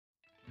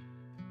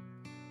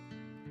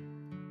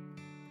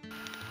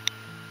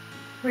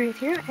Ruth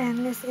here,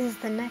 and this is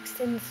the next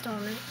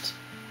installment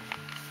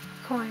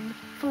coin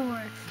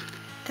for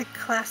the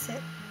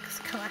Classics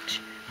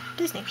Collection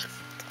Disney.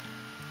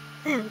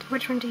 And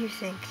which one do you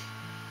think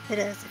it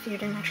is if you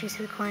didn't actually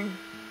see the coin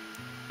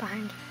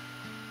behind?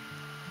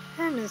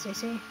 And as you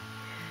see,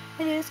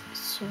 it is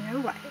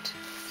Snow White.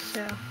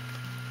 So,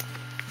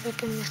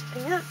 open this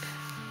thing up.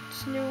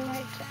 Snow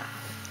White,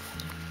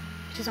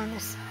 which is on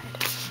this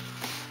side.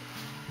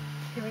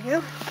 Here we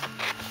go.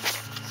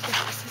 So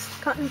this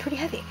has gotten pretty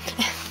heavy.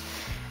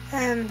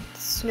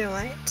 Snow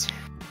White.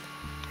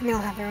 And they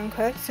all have their own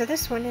quotes. So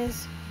this one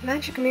is,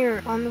 "Magic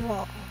mirror on the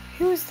wall,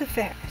 who is the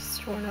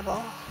fairest one of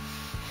all?"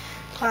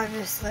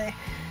 Obviously,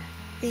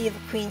 the evil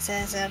queen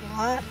says that a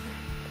lot.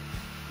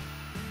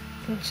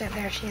 And so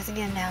there she is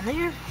again down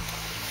there.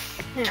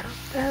 Now,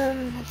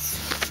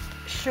 let's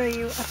show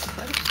you up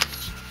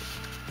close.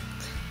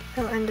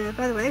 Oh, and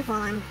by the way,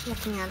 while I'm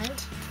looking at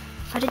it,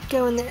 I did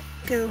go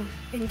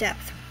in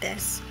depth with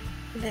this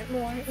a bit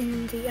more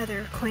in the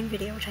other coin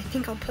video, which I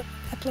think I'll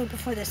upload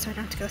before this, so I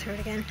don't have to go through it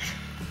again.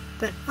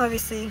 But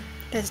obviously,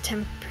 there's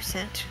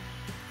 10%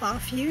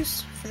 off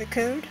use for the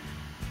code.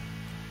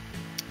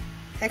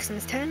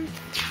 Xmas10.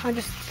 I'll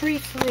just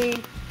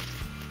briefly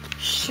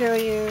show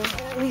you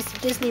at least a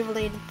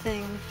Disney-related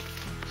thing.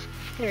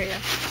 There we go.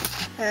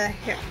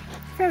 Here,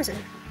 Frozen.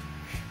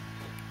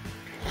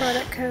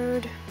 Product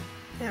code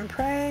and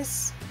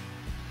price.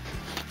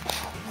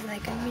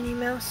 Like a Minnie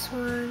Mouse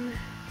one.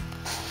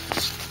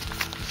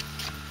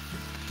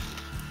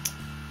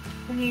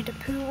 Winnie the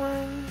Pooh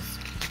ones.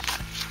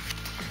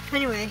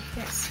 Anyway,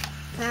 yes,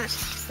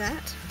 that's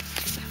that.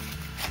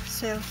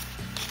 So,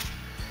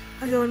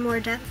 I'll go in more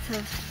depth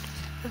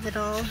of it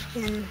all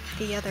in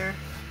the other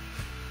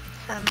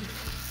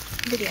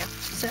video.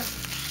 So,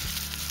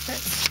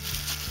 let's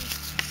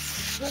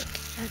look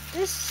at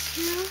this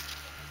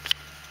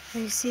now.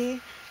 You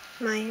see,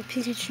 my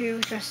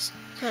Pikachu dressed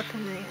up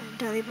in a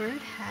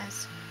Delibird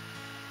has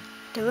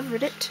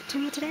delivered it to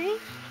me today.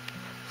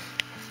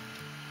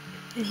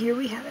 And here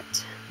we have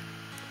it.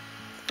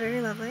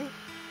 Very lovely.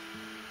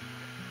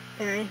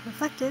 Very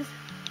reflective.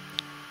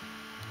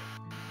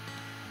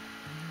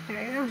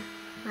 There you go.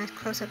 Nice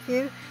close-up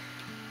view.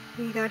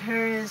 You got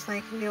her as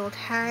like the old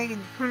hag in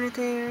the corner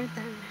there,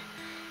 then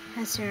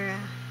has her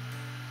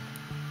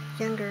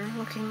younger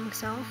looking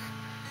self.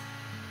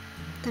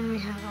 Then we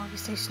have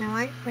obviously Snow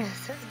White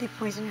with the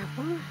poison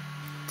apple.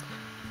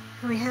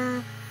 And we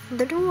have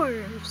the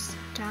dwarves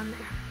down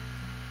there.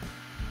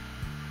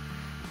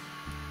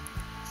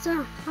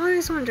 So, I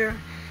always wonder,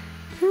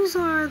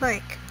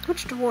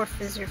 which dwarf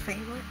is your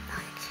favorite?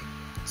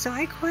 So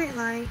I quite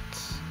like,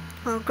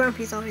 well,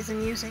 Grumpy's always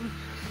amusing,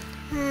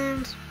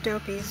 and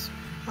Dopey's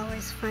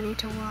always funny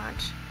to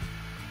watch.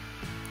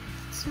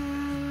 So,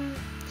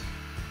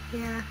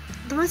 yeah,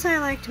 the ones I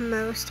liked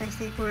most, I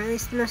think, or at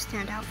least the most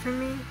stand out for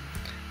me,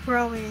 were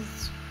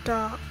always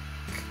Doc,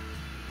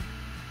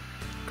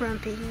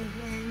 Grumpy,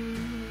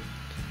 and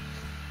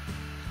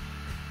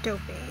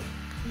Dopey.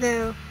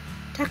 Though,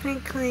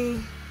 technically,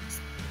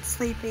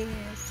 Sleepy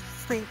is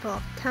asleep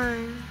all the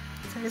time,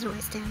 so it doesn't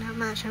really stand out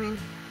much. I mean,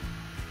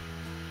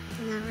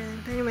 not really.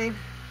 But anyway,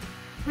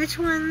 which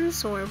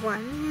ones or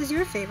one is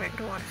your favorite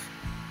dwarf?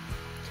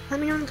 Let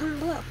me know in the comment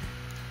below.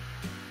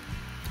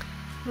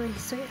 Anyway,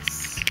 so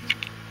yes,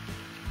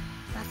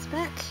 that's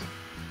back.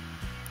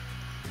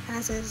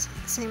 As is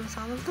the same with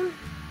all of them.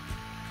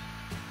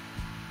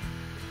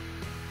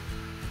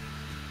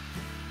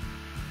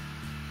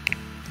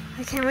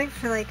 I can't wait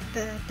for like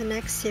the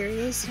next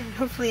series, and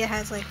hopefully it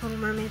has like Little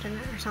Mermaid in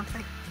it or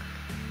something,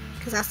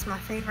 because that's my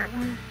favorite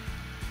one.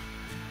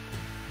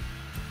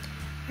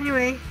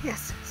 Anyway,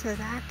 yes, so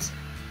that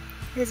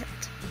is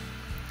it.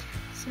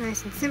 It's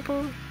nice and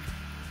simple.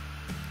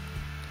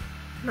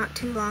 Not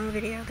too long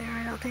video there,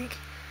 I don't think.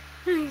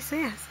 Anyway, so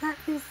yes, that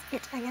is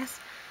it, I guess.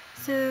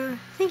 So,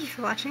 thank you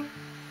for watching. If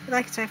you'd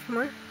like to subscribe for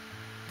more,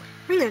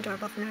 ring the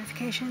doorbell for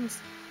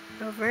notifications.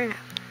 Over and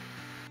out.